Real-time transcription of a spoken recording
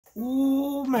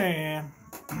Ooh, man.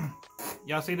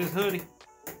 Y'all see this hoodie?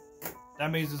 That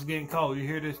means it's getting cold. You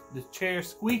hear this chair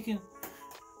squeaking?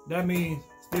 That means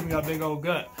Steven got a big old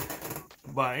gut.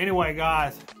 But anyway,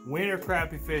 guys, winter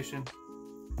crappie fishing.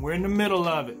 We're in the middle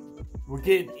of it. We're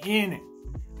getting in it.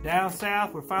 Down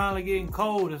south, we're finally getting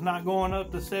cold. It's not going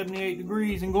up to 78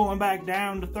 degrees and going back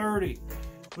down to 30.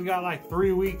 We got like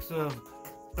 3 weeks of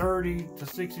 30 to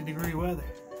 60 degree weather.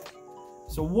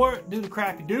 So what do the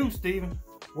crappie do, Steven?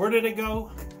 Where do they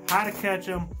go? How to catch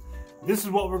them? This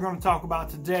is what we're going to talk about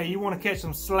today. You want to catch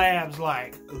some slabs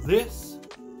like this?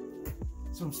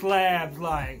 Some slabs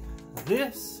like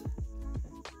this?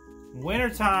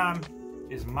 Wintertime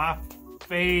is my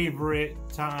favorite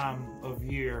time of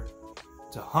year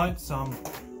to hunt some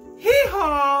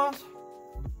hee-haws.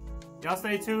 Y'all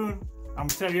stay tuned. I'm gonna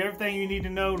tell you everything you need to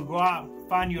know to go out and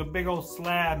find you a big old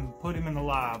slab and put him in the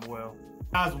live well.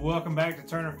 Guys, welcome back to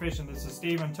Turner Fishing. This is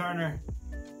Steven Turner.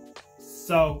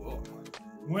 So,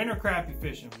 winter crappie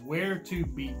fishing, where to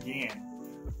begin?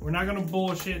 We're not gonna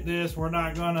bullshit this. We're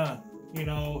not gonna,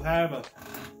 have a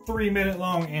 3-minute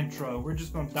long intro. We're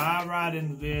just gonna dive right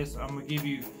into this. I'm gonna give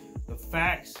you the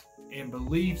facts and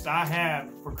beliefs I have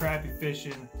for crappie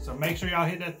fishing. So make sure y'all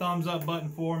hit that thumbs up button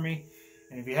for me.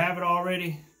 And if you haven't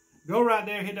already, go right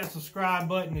there, hit that subscribe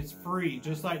button. It's free,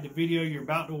 just like the video you're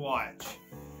about to watch.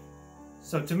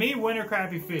 So to me, winter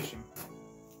crappie fishing,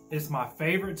 it's my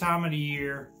favorite time of the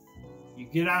year. You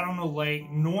get out on the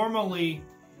lake. Normally,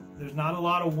 there's not a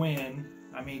lot of wind.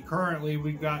 I mean, currently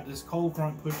we've got this cold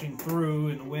front pushing through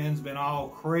and the wind's been all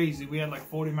crazy. We had like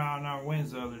 40-mile-an-hour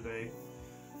winds the other day.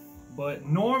 But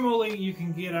normally you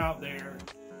can get out there,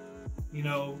 with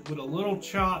a little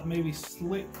chop, maybe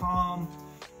slick calm.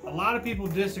 A lot of people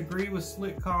disagree with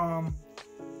slick calm,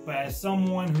 but as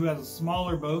someone who has a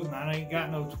smaller boat, and I ain't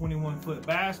got no 21-foot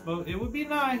bass boat, it would be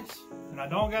nice. And I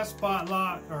don't got spot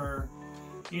lock or,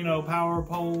 power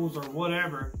poles or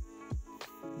whatever.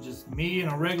 Just me and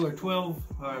a regular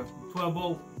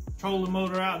 12-volt trolling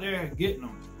motor out there getting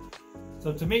them.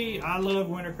 So to me, I love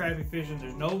winter crappie fishing.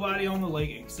 There's nobody on the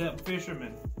lake except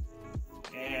fishermen.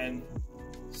 And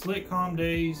slick calm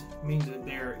days means that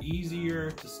they're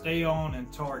easier to stay on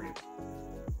and target.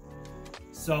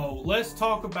 So let's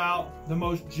talk about the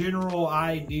most general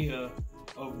idea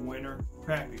of winter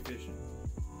crappie fishing.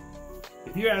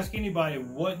 If you ask anybody,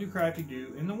 what do crappie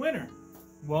do in the winter?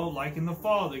 Well, like in the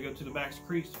fall, they go to the backs of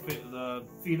creeks to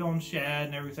feed on shad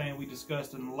and everything we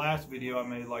discussed in the last video I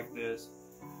made like this.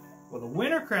 Well, the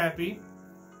winter crappie,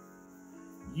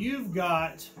 you've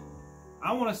got,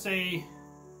 I want to say,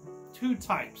 2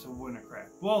 types of winter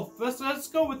crappie. Well, let's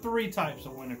go with 3 types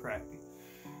of winter crappie.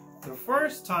 The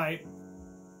first type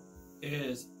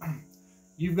is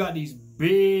you've got these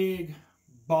big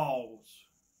balls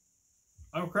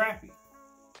of crappie.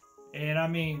 And I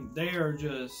mean, they are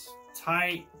just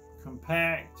tight,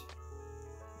 compact,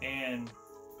 and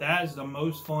that is the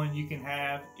most fun you can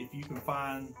have if you can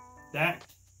find that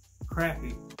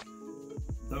crappie.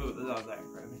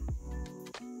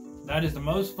 That is the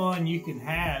most fun you can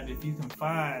have if you can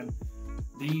find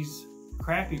these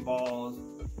crappie balls,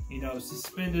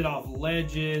 suspended off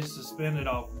ledges, suspended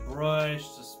off brush,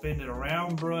 suspended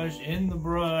around brush, in the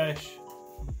brush,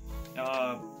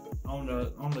 on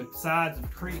the sides of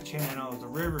creek channels, the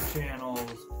river channels.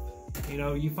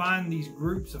 You find these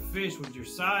groups of fish with your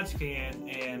side scan,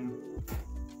 and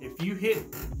if you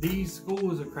hit these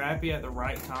schools of crappie at the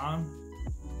right time,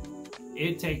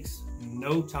 it takes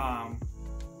no time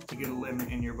to get a limit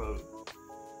in your boat.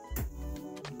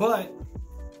 But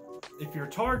if you're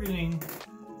targeting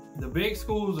the big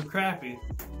schools of crappie,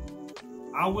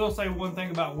 I will say one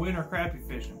thing about winter crappie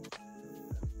fishing.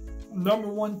 Number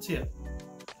 1 tip: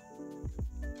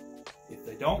 if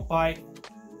they don't bite,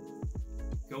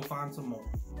 go find some more.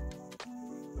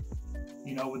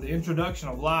 With the introduction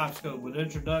of live scope, with the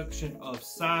introduction of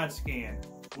side scan,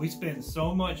 we spend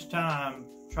so much time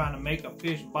trying to make a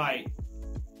fish bite.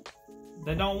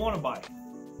 They don't want to bite.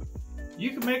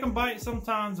 You can make them bite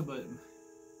sometimes, but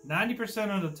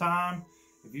 90% of the time,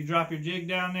 if you drop your jig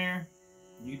down there,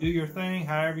 you do your thing,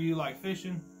 however you like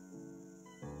fishing,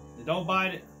 they don't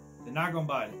bite it, they're not going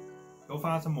to bite it. Go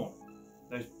find some more.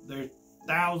 There's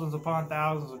thousands upon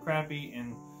thousands of crappie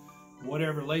in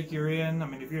whatever lake you're in. I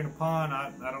mean, if you're in a pond,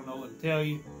 I don't know what to tell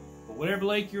you. But whatever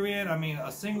lake you're in, I mean,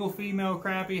 a single female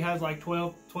crappie has like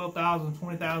 12,000,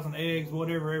 20,000 eggs,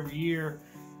 whatever, every year.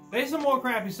 There's some more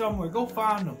crappie somewhere. Go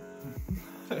find them.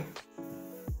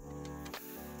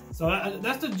 So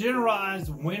that's the generalized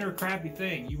winter crappie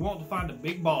thing. You want to find the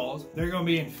big balls. They're going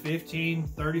to be in 15,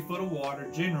 30 foot of water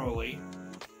generally.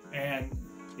 And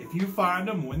if you find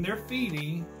them when they're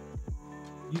feeding,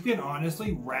 you can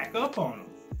honestly rack up on them.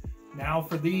 Now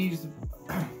for these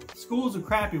schools of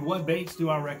crappie, what baits do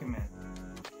I recommend?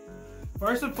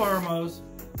 First and foremost,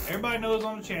 everybody knows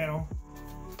on the channel,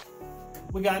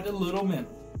 we got the little minnow.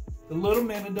 The little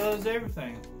minnow does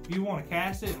everything. If you want to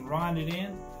cast it and wind it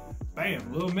in,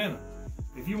 bam, little minnow.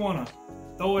 If you want to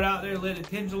throw it out there, let it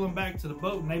pendulum back to the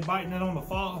boat and they biting it on the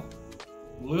fall,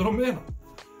 little minnow.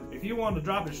 If you want to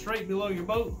drop it straight below your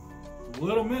boat,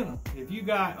 little minnow. If you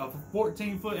got a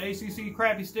 14-foot ACC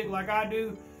crappie stick like I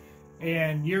do,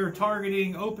 and you're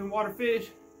targeting open water fish,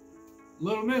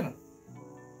 little minnow.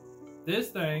 This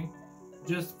thing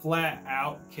just flat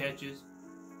out catches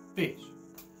fish.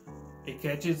 It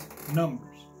catches numbers.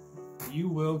 You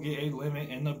will get a limit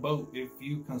in the boat if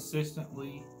you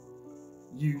consistently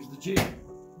use the jig.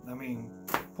 I mean,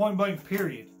 point blank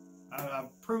period. I've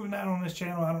proven that on this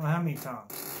channel I don't know how many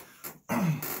times.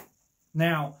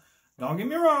 Now, don't get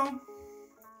me wrong.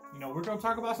 You know, we're going to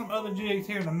talk about some other jigs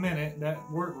here in a minute that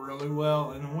work really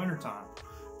well in the wintertime.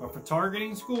 But for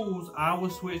targeting schools, I will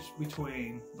switch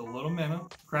between the little minnow,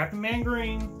 Crappie Man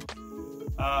Green,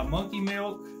 Monkey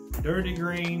Milk, Dirty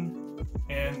Green,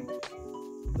 and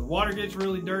the water gets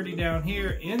really dirty down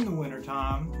here in the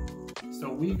wintertime.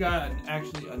 So we got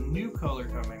actually a new color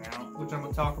coming out, which I'm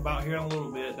going to talk about here in a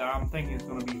little bit, that I'm thinking is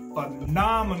going to be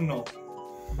phenomenal.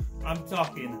 I'm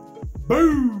talking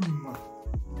boom!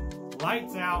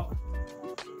 Lights out,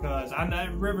 because I know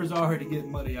that river's already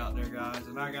getting muddy out there, guys,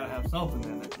 and I gotta have something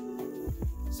in it.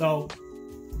 So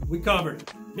we covered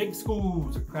big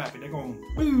schools of crappie. They're going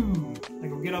boom. They're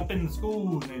gonna get up in the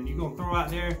schools, and you're gonna throw out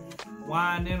there,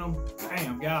 wind in them,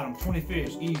 bam, got them, 20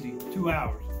 fish, easy, 2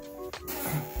 hours.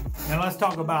 Now let's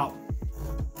talk about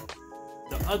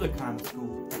the other kind of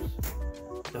schools,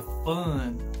 the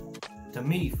fun, to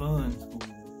me, fun schools.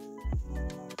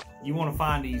 You want to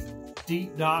find these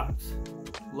deep docks,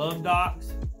 love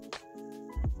docks,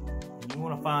 and you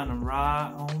want to find them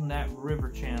right on that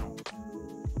river channel.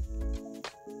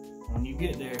 When you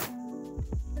get there,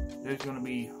 there's going to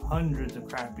be hundreds of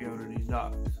crappie under these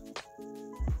docks.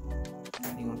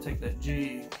 And you're going to take that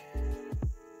jig,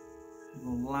 you're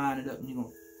going to line it up, and you're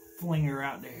going to fling her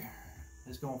out there.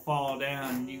 It's going to fall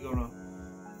down, and you're going to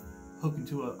hook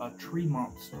into a tree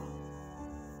monster.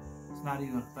 It's not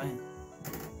even a thing.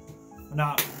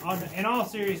 Now, in all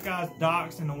serious, guys,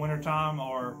 docks in the wintertime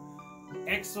are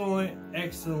excellent,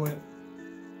 excellent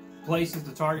places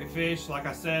to target fish. Like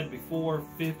I said before,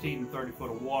 15 to 30 foot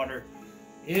of water.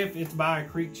 If it's by a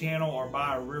creek channel or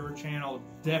by a river channel,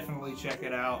 definitely check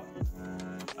it out.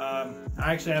 I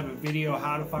actually have a video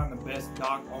how to find the best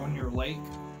dock on your lake,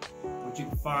 which you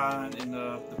can find in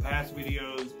the past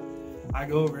videos. I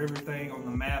go over everything on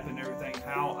the map and everything,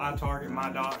 how I target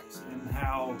my docks and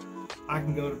how I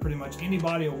can go to pretty much any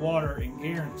body of water and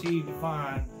guaranteed to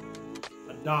find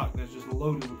a dock that's just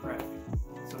loaded with crappie.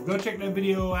 So go check that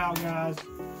video out, guys.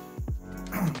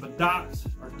 But docks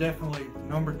are definitely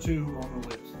number 2 on the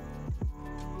list.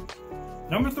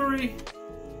 Number 3,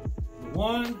 the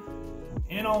one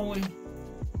and only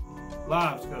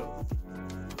live scope.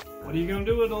 What are you going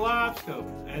to do with the live scope?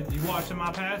 As you watched in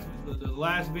my past, the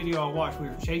last video I watched, we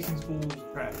were chasing schools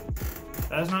of crappie.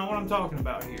 That's not what I'm talking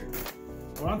about here.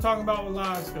 What I'm talking about with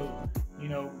live scope, you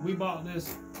know, we bought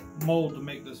this mold to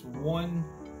make this one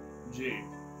jig.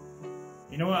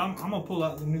 You know what, I'm going to pull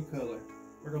out the new color.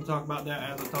 We're going to talk about that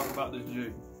as I talk about this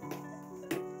jig.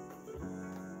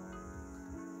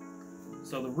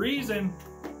 So the reason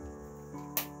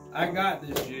I got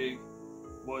this jig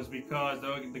was because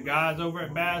the guys over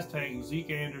at Bass Tank, Zeke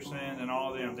Anderson and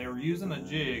all them, they were using a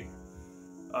jig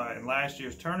in last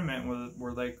year's tournament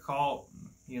where they caught,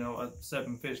 you know, a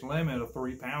 7-fish limit of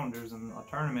 3-pounders in a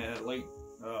tournament at Lake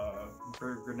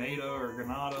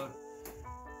Grenada,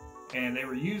 and they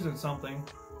were using something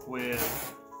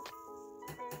with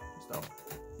just a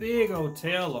big old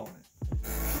tail on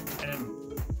it.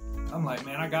 And I'm like,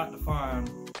 man, I got to find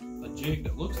a jig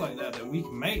that looks like that we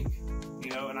can make. You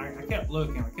know, and I kept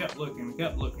looking, I kept looking.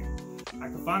 I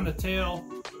could find the tail,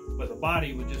 but the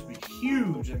body would just be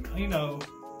huge. And you know,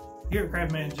 here at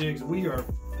Crappie Man Jigs, we are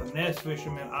finesse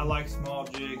fishermen. I like small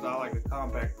jigs. I like a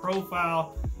compact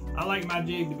profile. I like my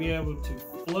jig to be able to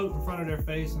float in front of their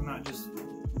face and not just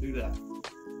do that.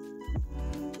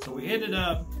 So we ended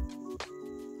up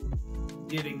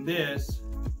getting this,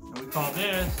 and we call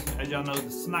this, as y'all know,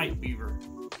 the Snipe Beaver.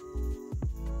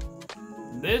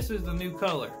 This is the new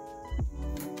color.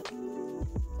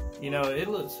 You know, it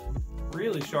looks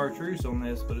really chartreuse on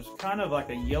this, but it's kind of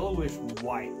like a yellowish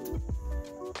white.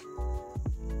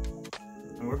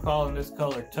 And we're calling this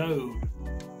color Toad.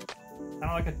 Kind of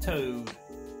like a toad.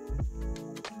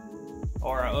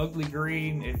 Or an ugly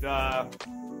green. If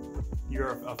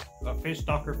you're a fish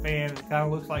stalker fan, it kind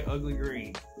of looks like ugly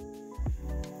green.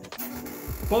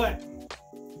 But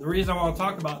the reason I want to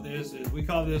talk about this is we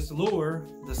call this lure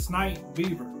the snipe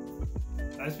beaver.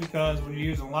 That's because when you're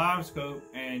using live scope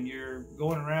and you're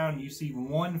going around and you see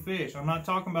one fish, I'm not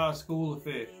talking about a school of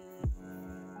fish.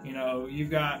 You know,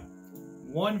 you've got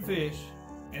one fish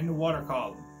in the water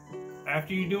column.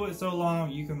 After you do it so long,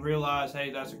 you can realize,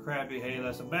 hey, that's a crappie, hey,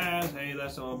 that's a bass, hey,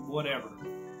 that's a whatever.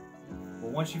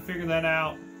 But once you figure that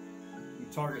out, you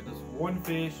target this one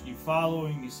fish, you follow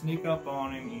him, you sneak up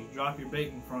on him, you drop your bait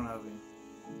in front of him.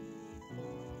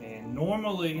 And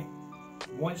normally,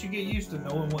 once you get used to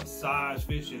knowing what size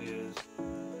fish it is,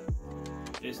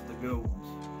 it's the good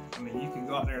ones. I mean, you can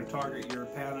go out there and target your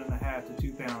 1.5 to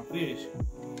 2 pound fish,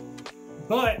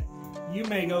 but you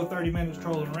may go 30 minutes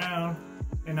trolling around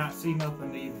and not see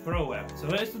nothing to even throw at. So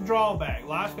that's the drawback.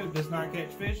 Live scope does not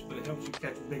catch fish, but it helps you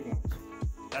catch big ones.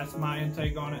 That's my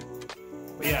intake on it.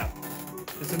 But yeah,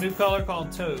 it's a new color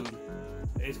called Toad.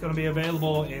 It's going to be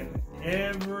available in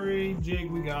every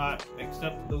jig we got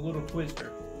except the little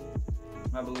twister,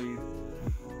 I believe.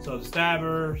 So the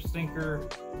stabber, stinker,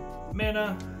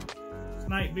 minnow,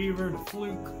 snipe beaver, the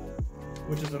fluke,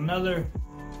 which is another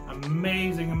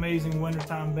amazing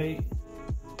wintertime bait.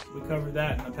 We covered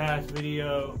that in the past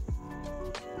video.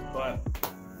 But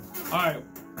all right,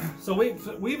 so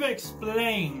we've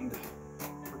explained.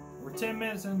 We're 10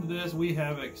 minutes into this. We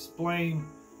have explained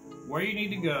where you need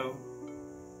to go.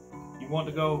 You want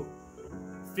to go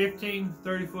 15,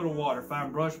 30 foot of water,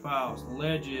 find brush piles,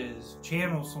 ledges,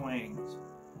 channel swings,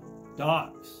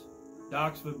 docks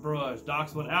with brush,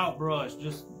 docks without brush,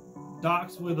 just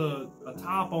docks with a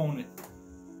top on it.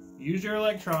 Use your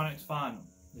electronics, find them.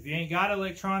 If you ain't got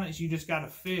electronics, you just gotta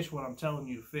fish what I'm telling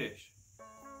you to fish.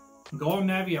 Go on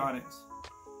Navionics,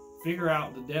 figure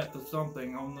out the depth of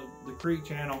something on the creek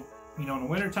channel. You know, in the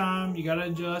wintertime, you gotta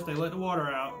adjust, they let the water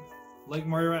out. Lake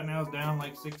Murray right now is down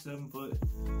like 6-7 foot.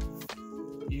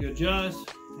 You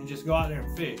adjust and just go out there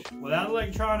and fish. Without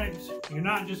electronics, you're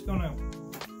not just gonna,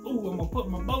 ooh, I'm gonna put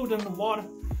my boat in the water.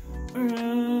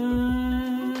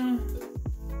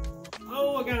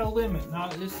 Oh, I got a limit. No,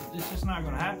 it's just not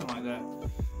gonna happen like that.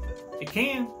 It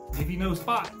can if you know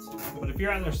spots, but if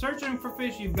you're out there searching for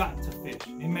fish, you've got to fish.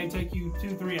 It may take you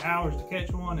 2-3 hours to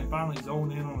catch one and finally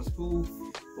zone in on a school,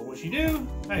 but once you do,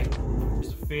 hey, there's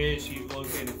a fish, you've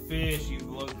located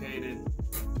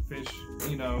fish,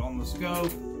 you know, on the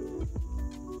scope.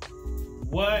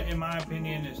 What, in my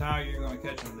opinion, is how you're gonna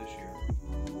catch them this year.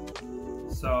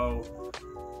 So,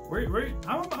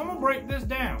 I'm gonna break this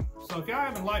down. So if y'all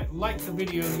haven't liked the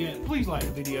video yet, please like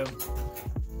the video.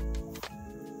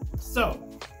 So,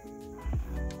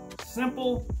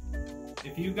 simple.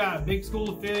 If you got a big school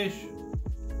of fish,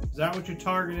 is that what you're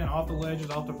targeting? Off the ledges,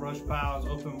 off the brush piles,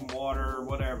 open water,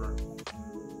 whatever.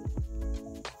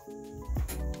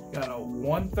 Got a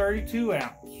 132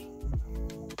 ounce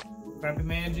Crappie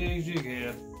Man Jigs jig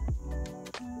head.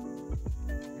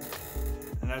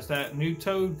 And that's that new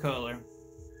Toad color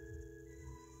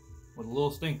with a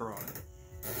little stinker on it.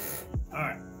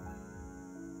 Alright.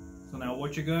 So now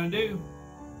what you're gonna do,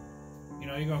 you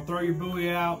know, you're gonna throw your buoy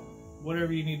out,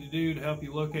 whatever you need to do to help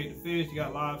you locate the fish. You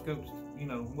got live scopes, you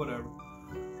know, whatever.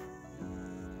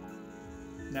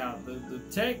 Now the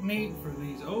technique for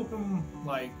these open,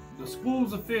 like the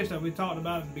schools of fish that we talked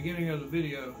about at the beginning of the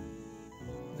video,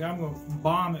 I'm gonna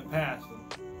bomb it past them.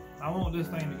 I want this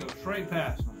thing to go straight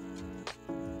past them.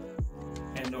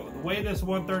 And the way this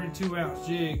 132 ounce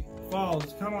jig falls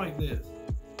is kind of like this.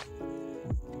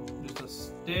 Just a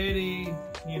steady,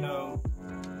 you know,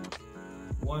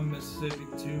 1 Mississippi,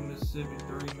 2 Mississippi,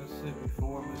 3 Mississippi,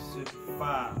 4 Mississippi,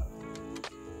 5.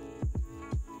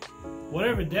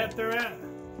 Whatever depth they're at,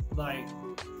 like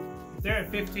if they're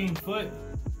at 15 foot,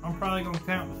 I'm probably gonna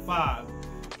count to 5.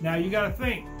 Now you gotta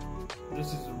think,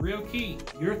 this is a real key.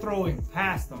 You're throwing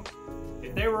past them.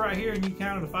 If they were right here and you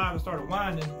counted to 5 and started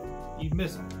winding, you'd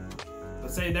miss them.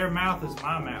 Let's say their mouth is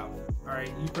my mouth. All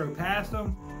right, you throw past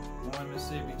them, 1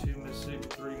 Mississippi, 2 Mississippi,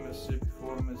 3 Mississippi,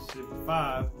 4 Mississippi,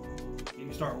 5.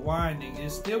 You start winding.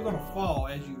 It's still gonna fall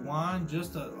as you wind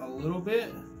just a little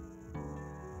bit.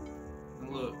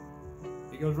 And look,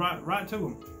 it goes right to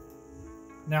them.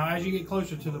 Now, as you get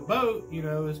closer to the boat, you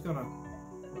know, it's gonna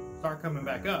start coming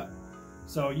back up.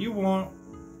 So you want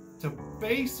to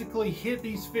basically hit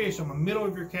these fish on the middle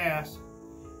of your cast,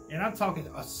 and I'm talking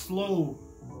a slow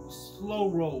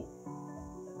roll.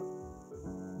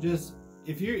 Just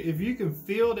if you can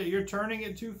feel that you're turning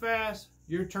it too fast,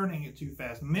 you're turning it too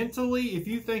fast. Mentally, if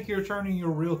you think you're turning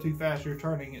your reel too fast, you're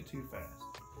turning it too fast.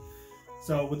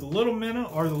 So with the little minnow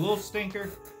or the little stinker,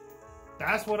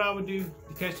 that's what I would do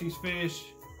to catch these fish.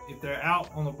 if they're out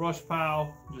on the brush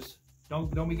pile, just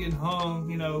don't be getting hung,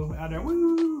 you know, out there.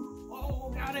 Woo!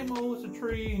 Oh, got him! Oh, it's a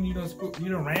tree, and you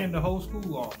done ran the whole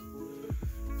school off.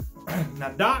 Now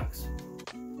docks,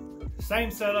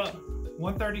 same setup,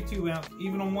 132 ounce,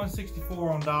 even on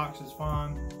 164 on docks is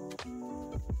fine.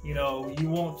 You know, you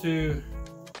want to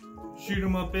shoot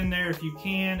them up in there if you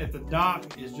can. If the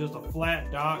dock is just a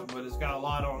flat dock, but it's got a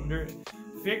lot under it,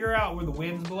 figure out where the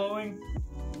wind's blowing.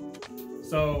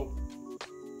 So,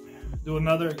 do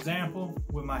another example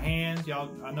with my hands.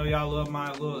 I know y'all love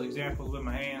my little examples with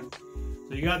my hands.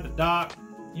 So you got the dock,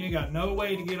 you ain't got no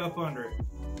way to get up under it.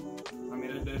 I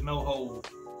mean, there's no hole.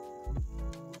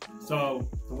 So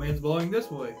the wind's blowing this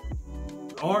way,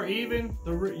 or even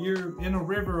you're in a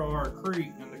river or a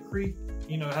creek, and the creek,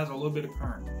 you know, has a little bit of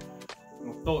current. I'm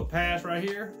gonna throw it past right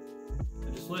here,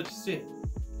 and just let it sit.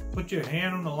 Put your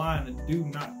hand on the line and do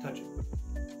not touch it.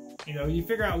 You know, you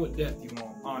figure out what depth you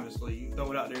want, honestly. You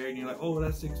throw it out there and you're like, oh,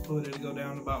 that's 6 foot, it'll go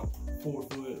down to about 4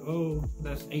 foot. Oh,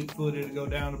 that's 8 foot, it'll go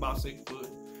down to about 6 foot.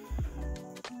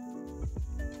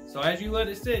 So as you let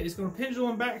it sit, it's gonna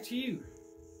pendulum back to you.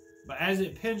 But as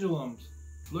it pendulums,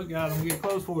 look guys, I'm gonna get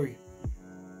close for you.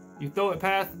 You throw it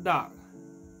past the dock,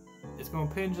 it's gonna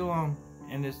pendulum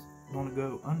and it's gonna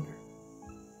go under.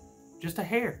 Just a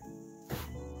hair.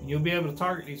 And you'll be able to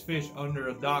target these fish under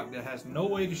a dock that has no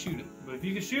way to shoot it. But if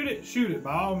you can shoot it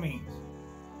by all means.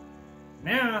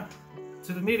 Now,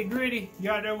 to the nitty gritty, you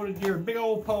out there with your big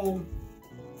old pole,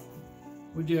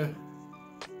 with your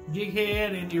jig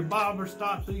head and your bobber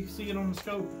stop so you can see it on the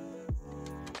scope.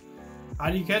 How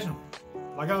do you catch them?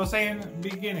 Like I was saying at the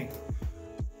beginning,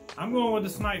 I'm going with the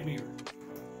snipe beaver.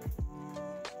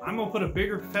 I'm gonna put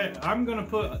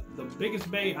the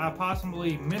biggest bait I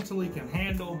possibly mentally can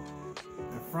handle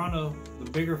in front of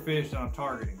the bigger fish that I'm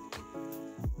targeting.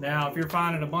 Now, if you're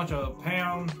finding a bunch of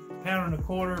pound and a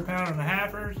quarter, pound and a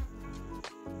halfers,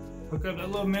 hook up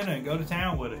that little minnow and go to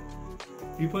town with it.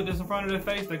 If you put this in front of their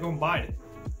face, they're gonna bite it.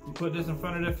 If you put this in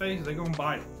front of their face, they're gonna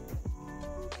bite it.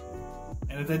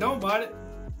 And if they don't bite it,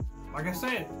 like I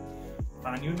said,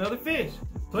 find you another fish.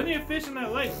 Plenty of fish in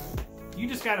that lake. You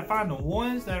just gotta find the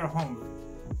ones that are hungry.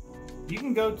 You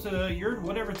can go to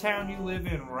whatever town you live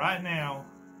in right now,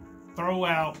 throw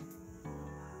out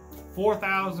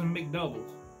 4,000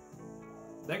 McDoubles.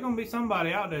 There's gonna be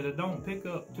somebody out there that don't pick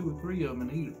up 2 or 3 of them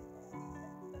and eat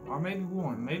them. Or maybe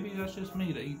one. Maybe that's just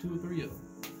me that eat 2 or 3 of them.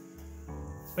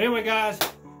 But anyway guys,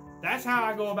 that's how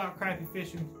I go about crappie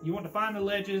fishing. You want to find the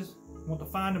ledges, you want to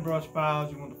find the brush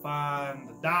piles, you want to find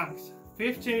the docks,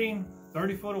 15,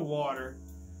 30 foot of water.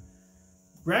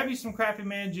 Grab you some Crappie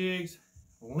Man jigs,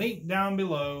 link down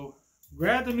below.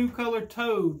 Grab the new color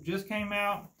toad, just came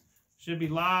out. Should be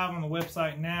live on the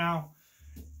website now.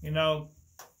 You know,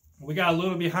 we got a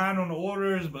little behind on the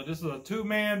orders, but this is a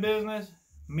 2-man business.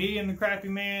 Me and the Crappie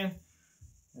Man.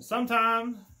 And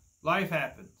sometimes life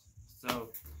happens. So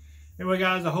anyway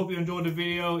guys, I hope you enjoyed the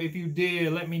video. If you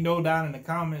did, let me know down in the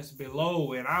comments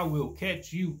below, and I will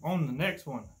catch you on the next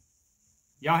one.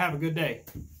 Y'all have a good day.